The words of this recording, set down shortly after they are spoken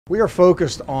We are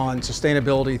focused on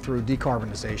sustainability through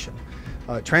decarbonization.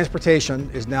 Transportation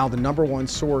is now the #1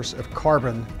 source of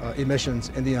carbon emissions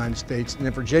in the United States, and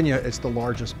in Virginia it's the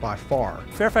largest by far.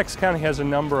 Fairfax County has a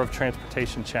number of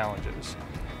transportation challenges,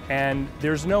 and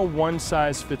there's no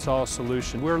one-size-fits-all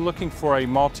solution. We're looking for a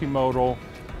multimodal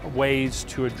ways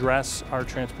to address our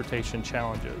transportation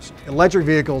challenges. Electric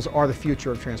vehicles are the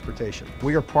future of transportation.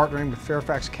 We are partnering with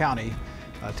Fairfax County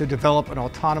to develop an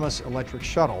autonomous electric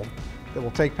shuttle that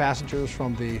will take passengers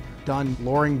from the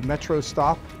Dunn-Loring Metro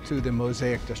stop to the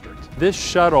Mosaic District. This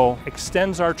shuttle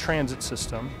extends our transit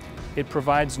system. It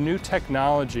provides new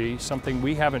technology, something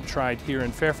we haven't tried here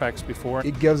in Fairfax before.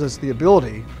 It gives us the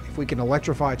ability, if we can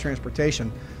electrify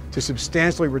transportation, to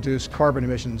substantially reduce carbon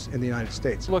emissions in the United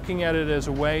States. Looking at it as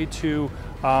a way to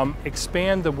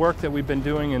expand the work that we've been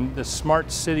doing in the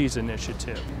Smart Cities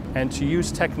initiative and to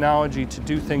use technology to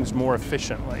do things more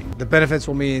efficiently. The benefits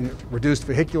will mean reduced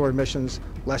vehicular emissions,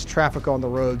 less traffic on the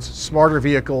roads, smarter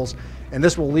vehicles, and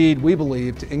this will lead, we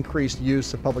believe, to increased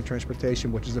use of public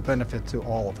transportation, which is a benefit to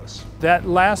all of us. That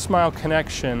last mile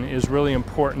connection is really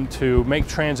important to make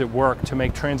transit work, to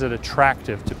make transit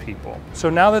attractive to people. So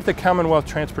now that the Commonwealth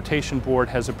Transportation Board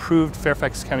has approved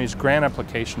Fairfax County's grant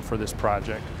application for this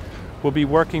project, we'll be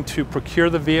working to procure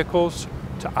the vehicles,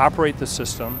 to operate the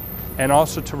system, and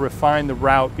also to refine the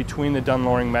route between the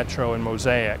Dunn-Loring Metro and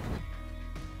Mosaic.